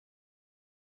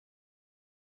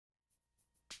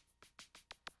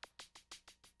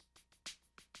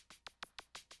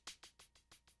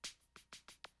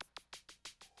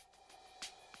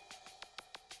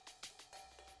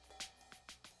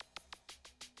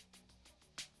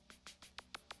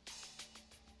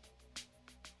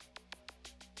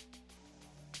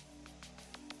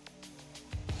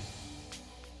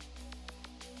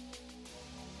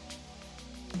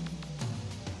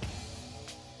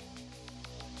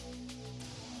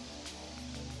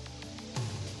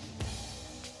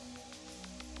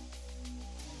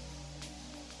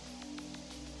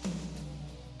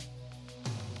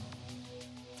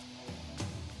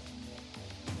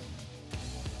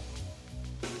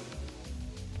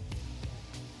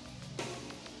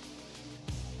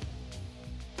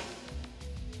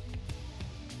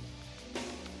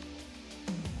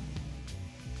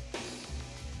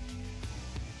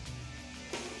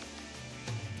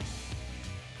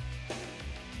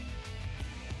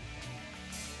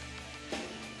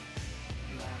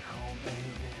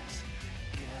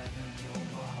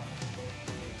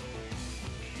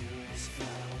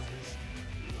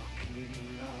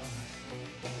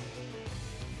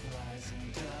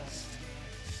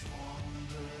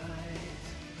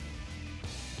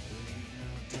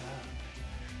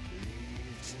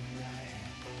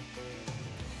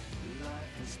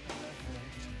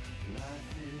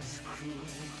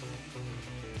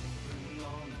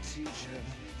teacher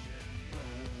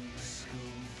burned the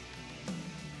school.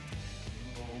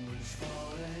 Moments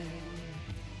falling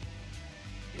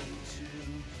into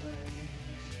place.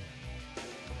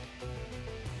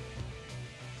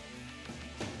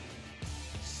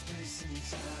 Space and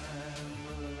time,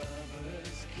 a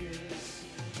lover's kiss.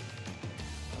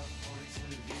 A point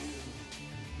of view,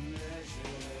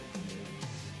 measured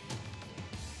this.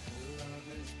 Love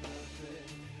is perfect,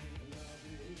 love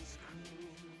is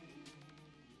cruel.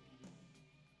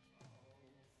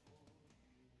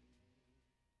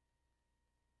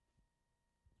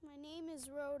 My name is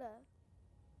Rhoda,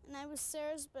 and I was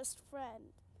Sarah's best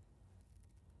friend.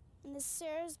 And as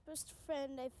Sarah's best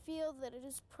friend, I feel that it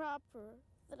is proper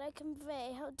that I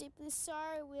convey how deeply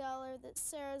sorry we all are that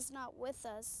Sarah's not with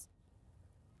us.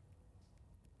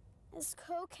 As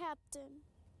co-captain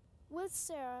with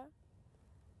Sarah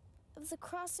of the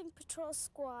Crossing Patrol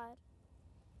Squad,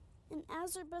 and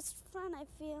as her best friend, I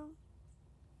feel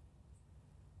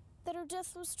that her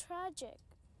death was tragic.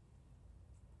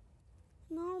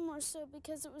 No more so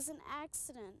because it was an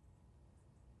accident.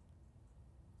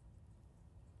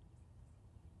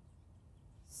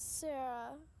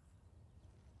 Sarah.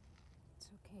 It's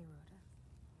okay, Rhoda.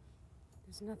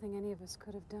 There's nothing any of us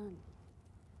could have done.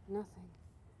 Nothing.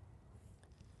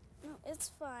 No, it's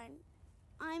fine.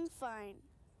 I'm fine.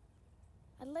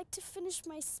 I'd like to finish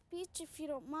my speech if you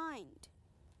don't mind.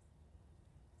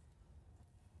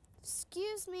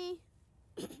 Excuse me.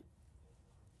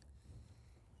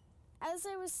 As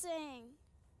I was saying,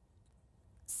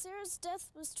 Sarah's death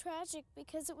was tragic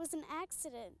because it was an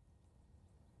accident.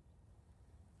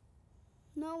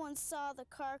 No one saw the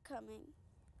car coming.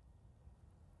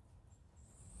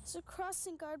 As a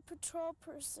crossing guard patrol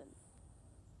person,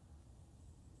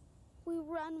 we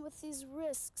run with these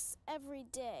risks every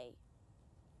day.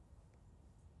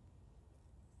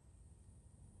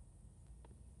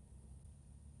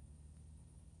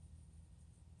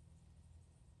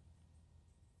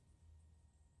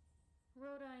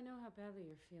 Rhoda, I know how badly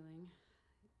you're feeling.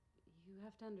 You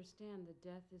have to understand that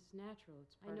death is natural.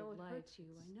 It's part of life. I know it hurts you.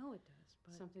 I know it does,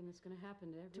 but something that's going to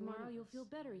happen to everyone. Tomorrow you'll feel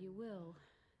better. You will.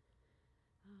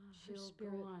 She'll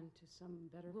go on to some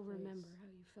better place. We'll remember how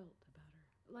you felt about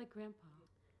her. Like Grandpa.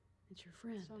 It's your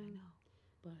friend, I know.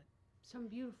 But some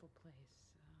beautiful place.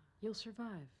 You'll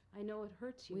survive. I know it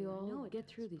hurts you. We all get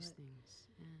through these things.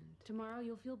 And tomorrow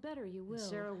you'll feel better. You will.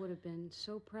 Sarah would have been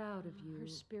so proud of you. Her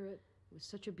spirit. It was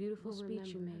such a beautiful speech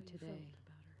you made today.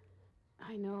 About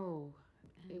her. I know.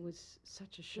 And it was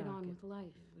such a shock. Get on with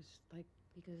life. It was like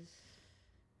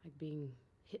being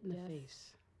hit in the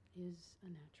face. Is a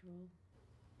natural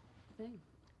thing.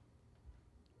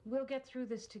 We'll get through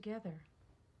this together.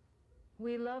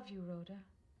 We love you, Rhoda.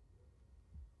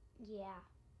 Yeah,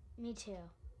 me too.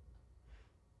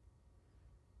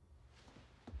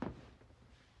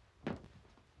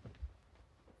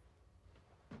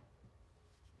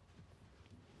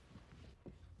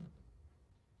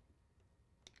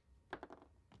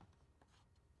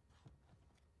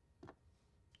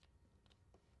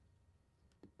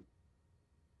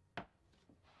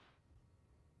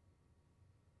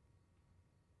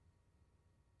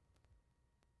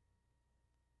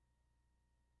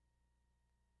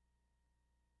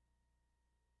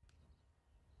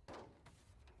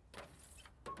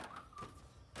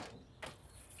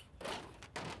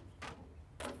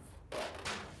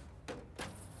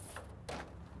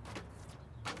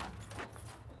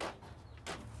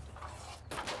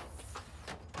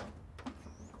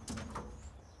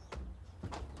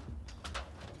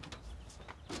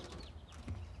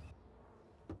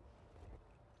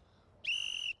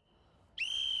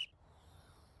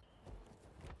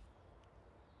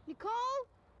 Nicole?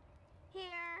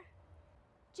 Here.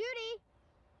 Judy?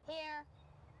 Here.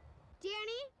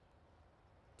 Danny?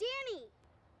 Danny!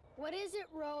 What is it,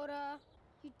 Rhoda?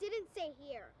 You didn't say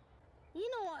here. You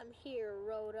know I'm here,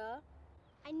 Rhoda.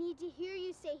 I need to hear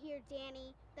you say here,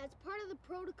 Danny. That's part of the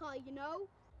protocol, you know?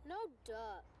 No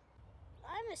duh.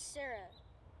 I miss Sarah.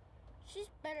 She's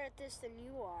better at this than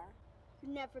you are.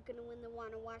 You're never gonna win the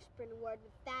Wanna Washburn Award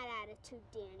with that attitude,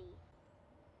 Danny.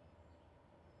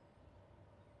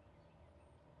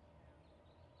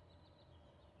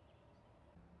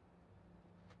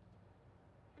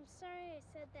 I'm sorry I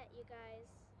said that, you guys.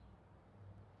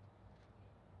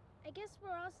 I guess we're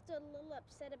all still a little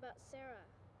upset about Sarah.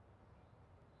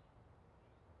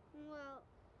 Well,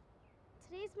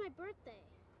 today's my birthday.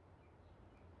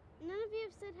 None of you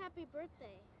have said happy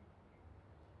birthday.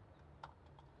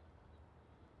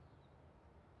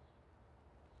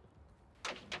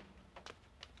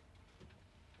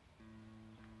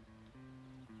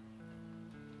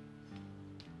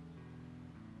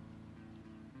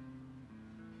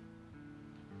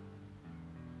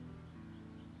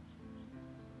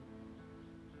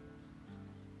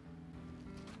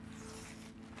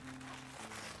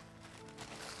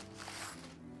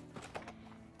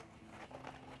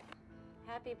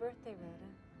 Happy birthday, Rhoda.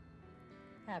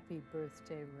 Happy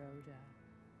birthday, Rhoda.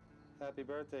 Happy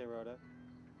birthday, Rhoda.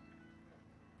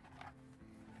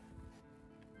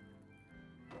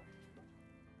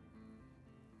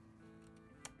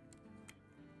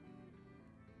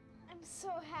 I'm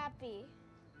so happy.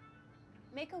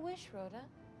 Make a wish, Rhoda.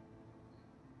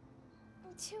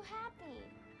 I'm too happy.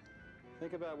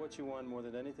 Think about what you want more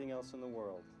than anything else in the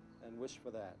world, and wish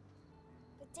for that.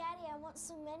 But Daddy, I want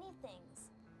so many things.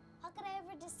 How could I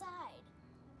ever decide?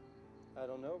 I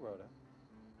don't know, Rhoda.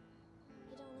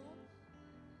 You don't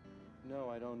know? No,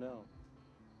 I don't know.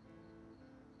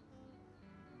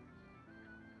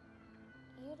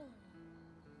 You don't know.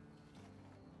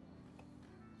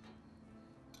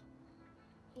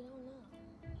 You don't know.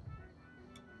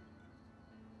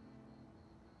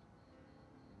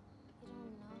 You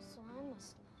don't know, so I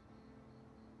must know.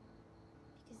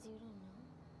 Because you don't know.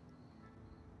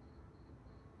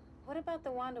 What about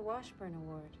the Wanda Washburn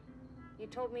Award? You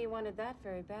told me you wanted that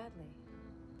very badly.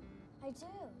 I do.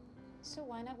 So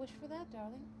why not wish for that,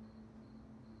 darling?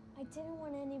 I didn't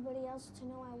want anybody else to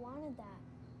know I wanted that.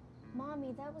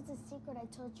 Mommy, that was a secret I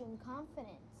told you in confidence.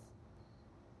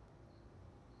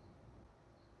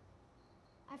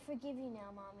 I forgive you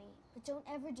now, Mommy, but don't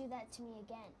ever do that to me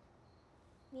again.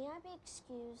 May I be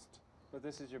excused? But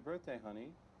this is your birthday,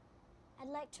 honey. I'd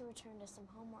like to return to some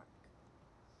homework.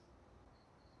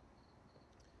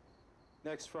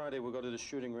 Next Friday, we'll go to the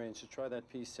shooting range to try that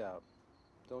piece out.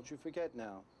 Don't you forget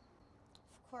now.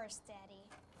 Of course, Daddy.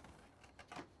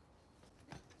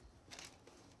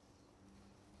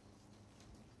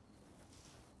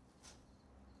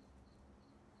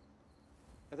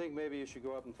 I think maybe you should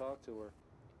go up and talk to her.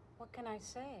 What can I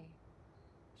say?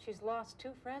 She's lost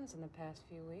 2 friends in the past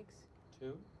few weeks.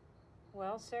 2?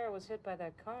 Well, Sarah was hit by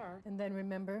that car. And then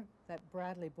remember, that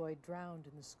Bradley boy drowned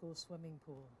in the school swimming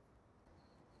pool.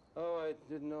 Oh, I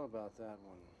didn't know about that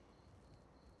one.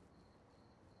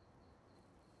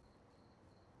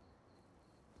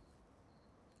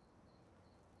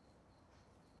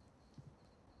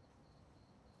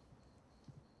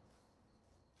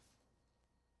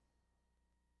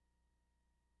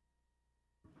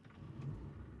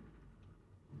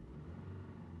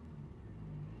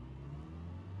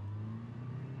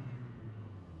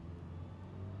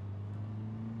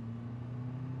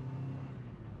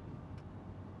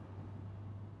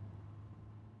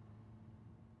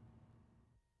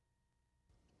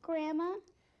 Grandma,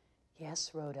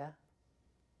 Yes, Rhoda.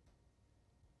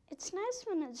 it's nice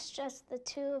when it's just the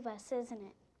 2 of us, isn't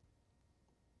it?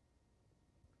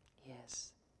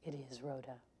 Yes, it is,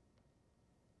 Rhoda.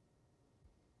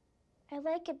 I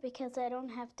like it because I don't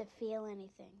have to feel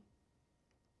anything.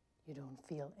 You don't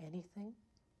feel anything?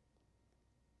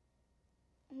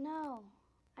 No,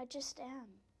 I just am.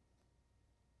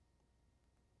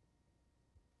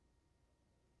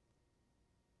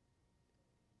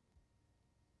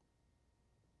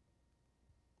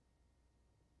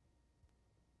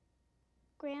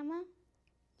 Grandma,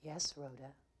 Yes,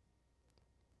 Rhoda.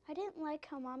 I didn't like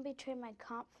how Mom betrayed my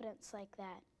confidence like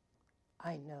that.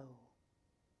 I know.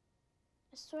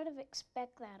 I sort of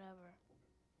expect that of her.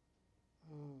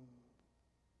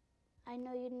 I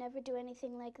know you'd never do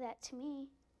anything like that to me.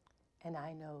 And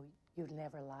I know you'd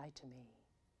never lie to me.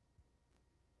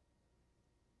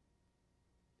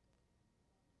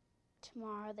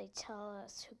 Tomorrow they tell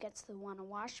us who gets the Wanda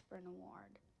Washburn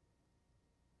Award.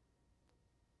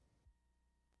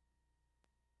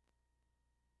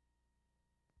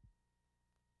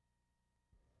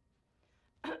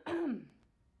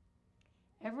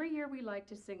 Every year we like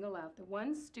to single out the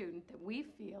one student that we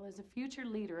feel is a future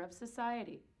leader of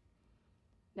society.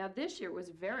 Now this year was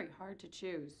very hard to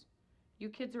choose. You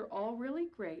kids are all really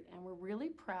great and we're really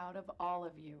proud of all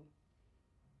of you.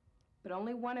 But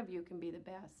only one of you can be the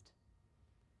best.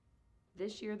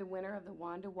 This year the winner of the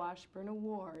Wanda Washburn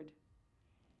Award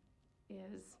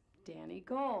is Danny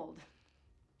Gold.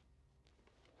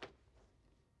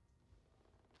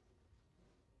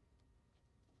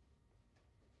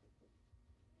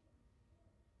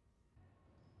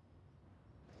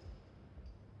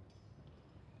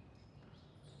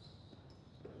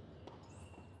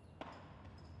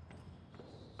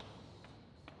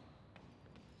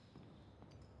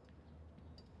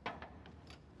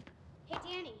 Hey,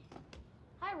 Danny.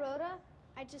 Hi, Rhoda.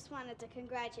 I just wanted to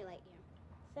congratulate you.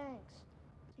 Thanks.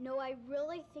 No, I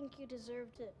really think you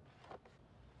deserved it.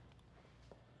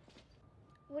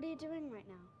 What are you doing right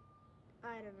now?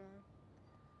 I don't know.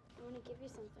 I want to give you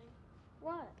something.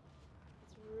 What?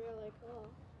 It's really cool.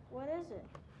 What is it?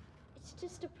 It's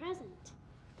just a present.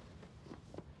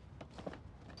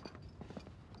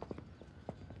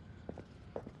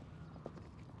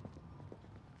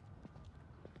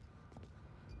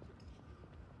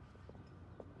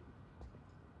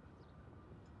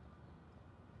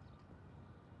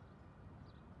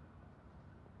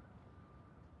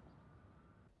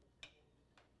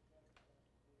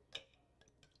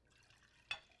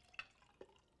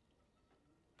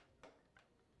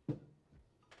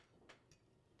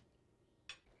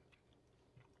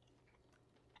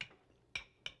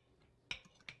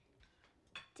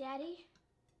 Daddy,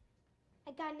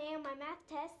 I got an A on my math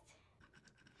test.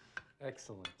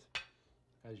 Excellent,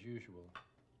 as usual.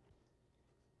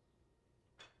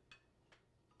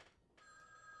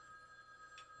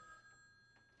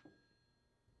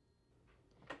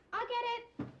 I'll get it.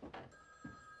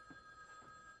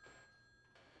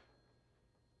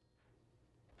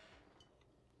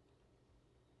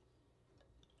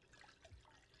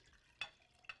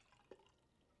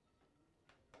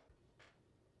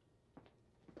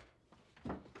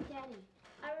 Daddy,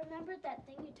 I remembered that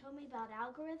thing you told me about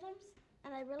algorithms,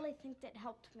 and I really think that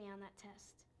helped me on that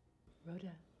test.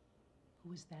 Rhoda, who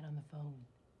was that on the phone?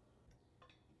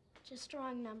 Just a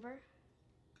wrong number.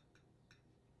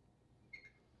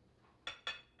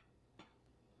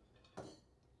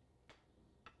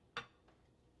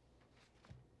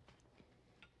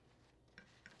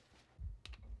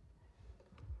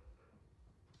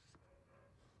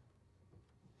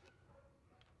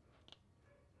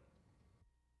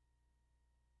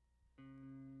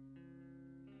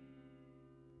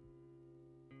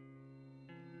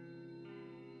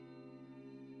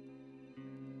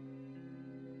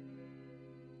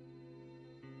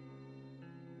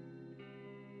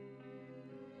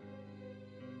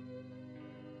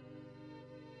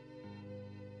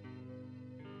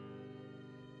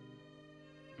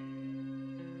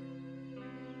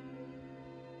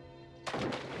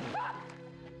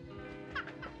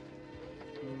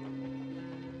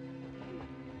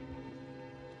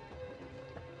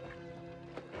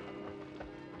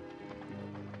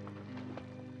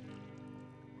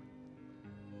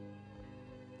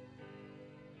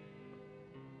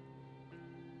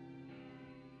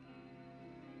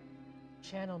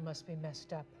 Channel must be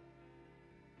messed up.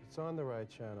 It's on the right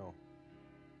channel.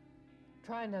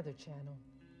 Try another channel.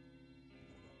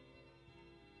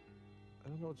 I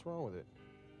don't know what's wrong with it.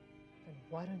 Then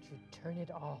why don't you turn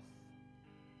it off?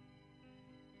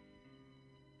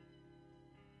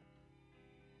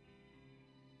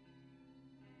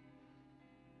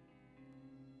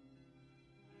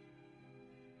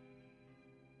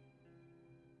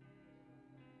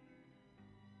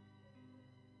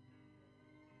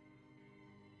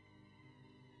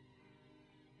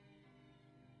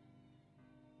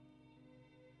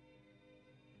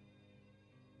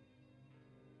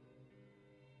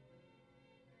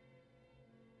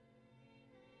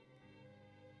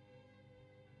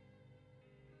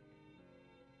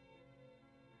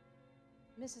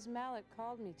 Mrs. Mallett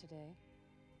called me today.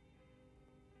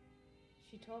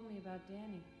 She told me about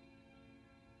Danny.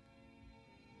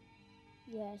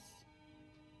 Yes.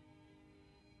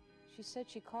 She said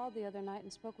she called the other night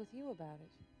and spoke with you about it.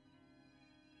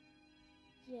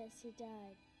 Yes, he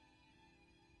died.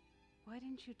 Why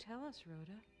didn't you tell us,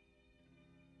 Rhoda?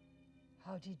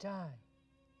 How'd he die?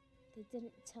 They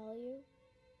didn't tell you?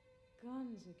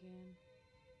 Guns again.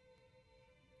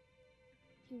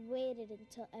 He waited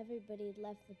until everybody had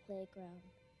left the playground.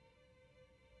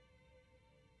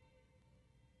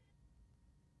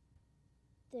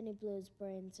 Then he blew his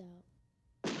brains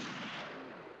out.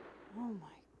 Oh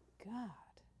my God.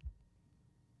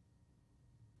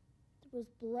 There was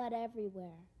blood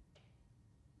everywhere.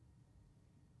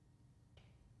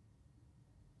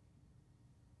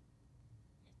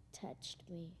 It touched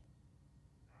me.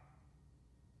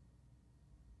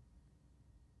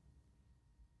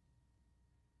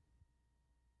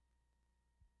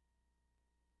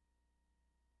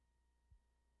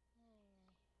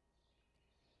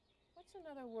 What's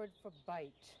another word for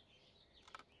bite?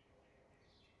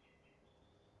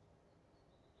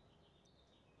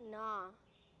 Nah.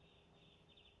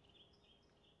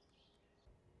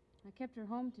 I kept her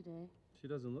home today. She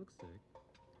doesn't look sick.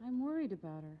 I'm worried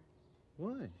about her.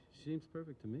 Why? She seems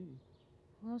perfect to me.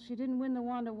 Well, she didn't win the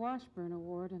Wanda Washburn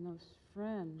Award, and those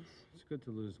friends. It's good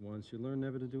to lose once. You learn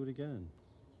never to do it again.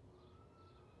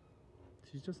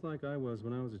 She's just like I was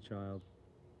when I was a child.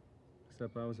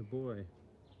 Except I was a boy.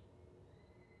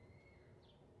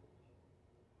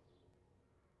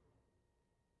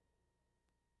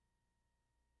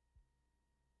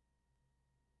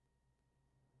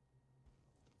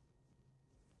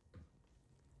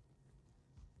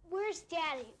 Where's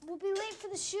Daddy? We'll be late for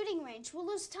the shooting range. We'll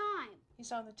lose time.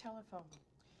 He's on the telephone.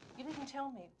 You didn't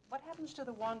tell me. What happens to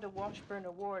the Wanda Washburn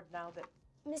Award now that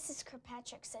Mrs.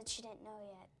 Kirkpatrick said she didn't know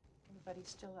yet. everybody's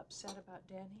still upset about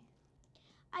Danny?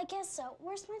 I guess so.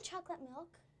 Where's my chocolate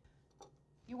milk?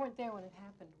 You weren't there when it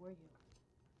happened, were you?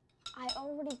 I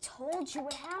already told you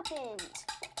what happened.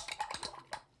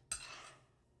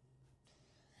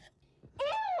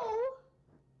 Ew!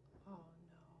 Oh, no.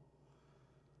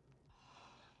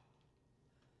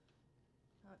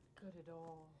 Not good at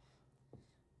all.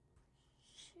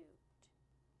 Shoot.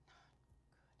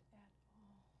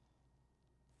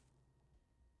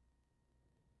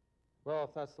 Well,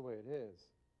 if that's the way it is.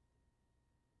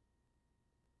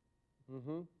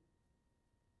 Mm-hmm.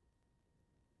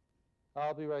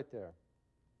 I'll be right there.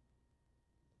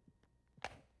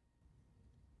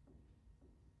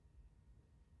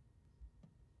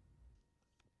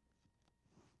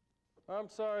 I'm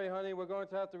sorry, honey. We're going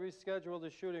to have to reschedule the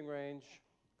shooting range.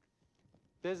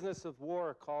 Business of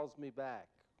war calls me back.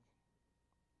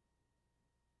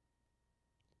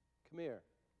 Come here.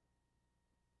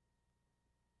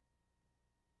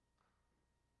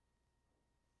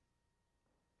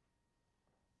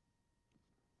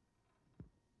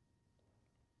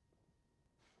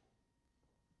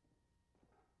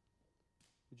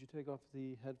 Would you take off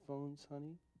the headphones,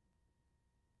 honey?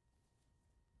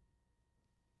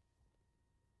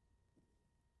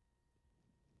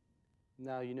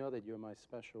 Now you know that you're my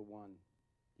special one.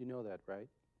 You know that, right?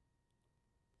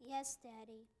 Yes,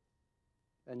 Daddy.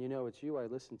 And you know it's you I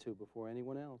listen to before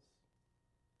anyone else.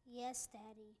 Yes,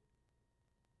 Daddy.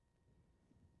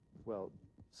 Well,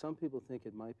 some people think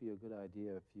it might be a good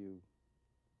idea if you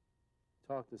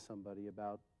talk to somebody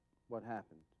about what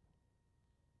happened.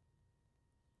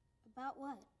 About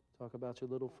what? Talk about your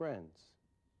little friends.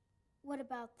 What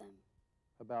about them?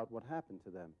 About what happened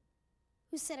to them.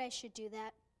 Who said I should do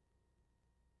that?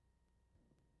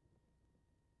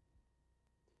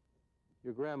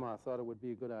 Your grandma thought it would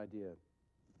be a good idea.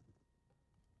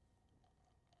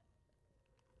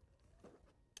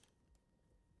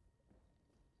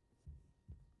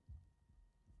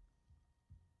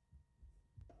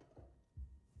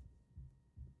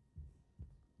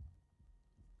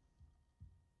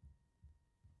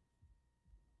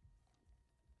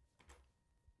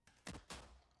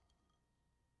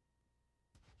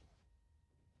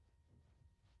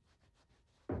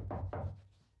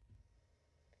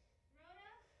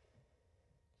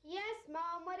 Yes,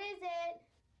 Mom, what is it?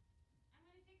 I'm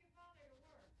going to take your father to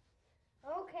work.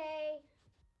 Okay.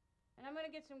 And I'm going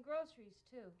to get some groceries,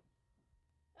 too.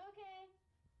 Okay.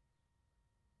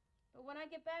 But when I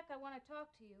get back, I want to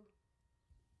talk to you.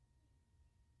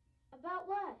 About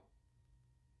what?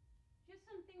 Just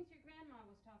some things your grandma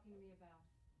was talking to me about.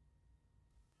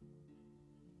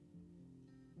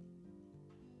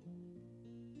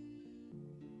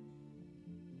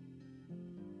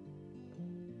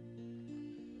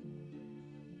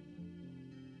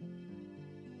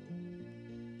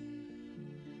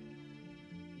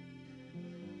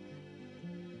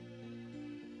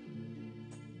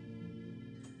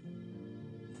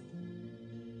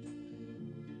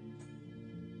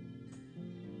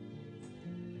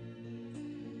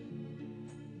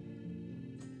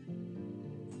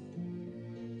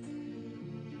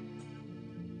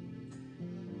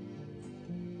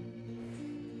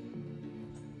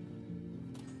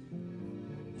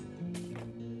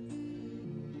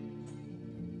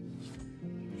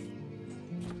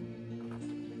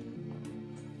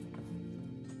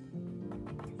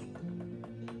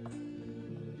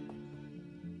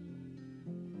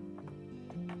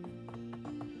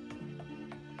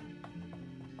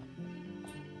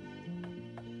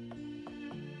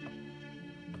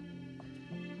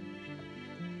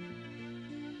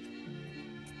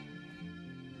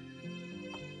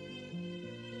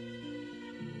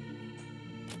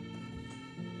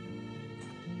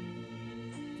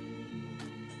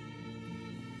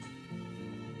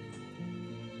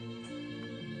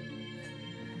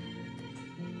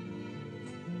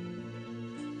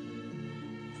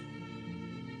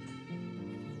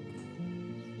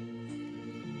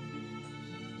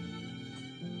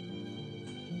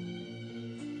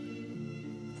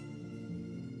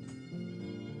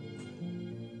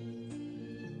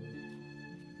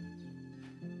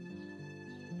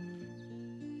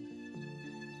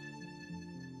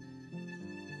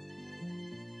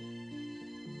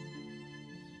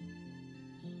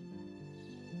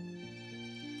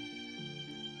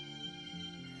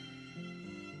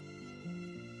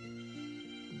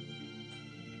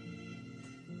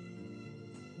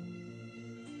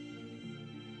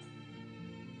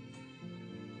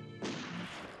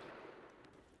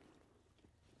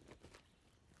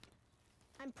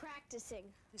 I'm practicing.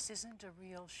 This isn't a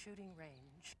real shooting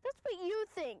range. That's what you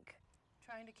think.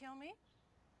 Trying to kill me?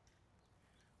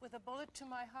 With a bullet to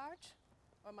my heart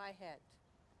or my head?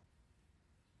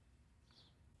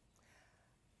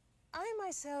 I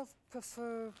myself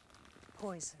prefer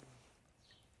poison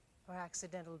or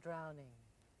accidental drowning.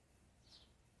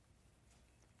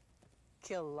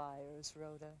 Kill liars,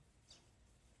 Rhoda,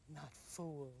 not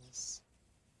fools.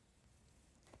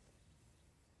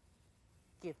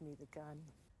 Give me the gun.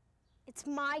 It's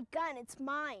my gun. It's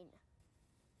mine.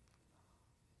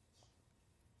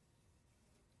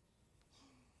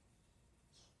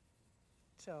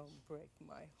 Don't break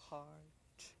my heart.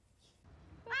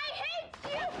 I hate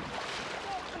you!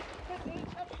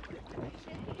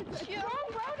 It's you! No,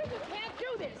 Rhoda, you can't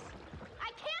do this!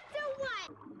 I can't do what?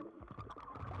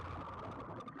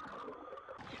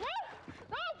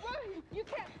 No, you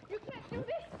can't do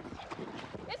this!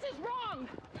 This is wrong!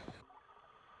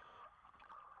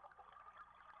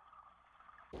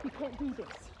 You can't do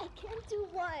this. I can't do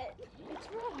what? It's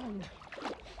wrong.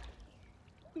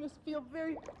 You must feel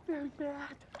very, very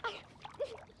bad.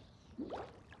 You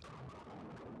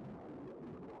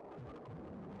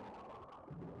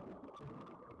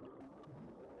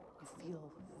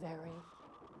feel very,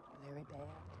 very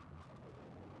bad.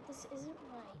 This isn't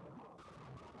right.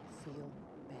 You feel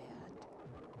bad.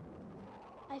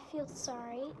 I feel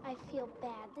sorry. I feel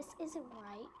bad. This isn't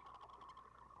right.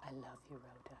 I love you,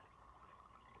 Rhoda.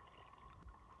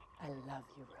 I love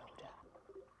you, Rhoda.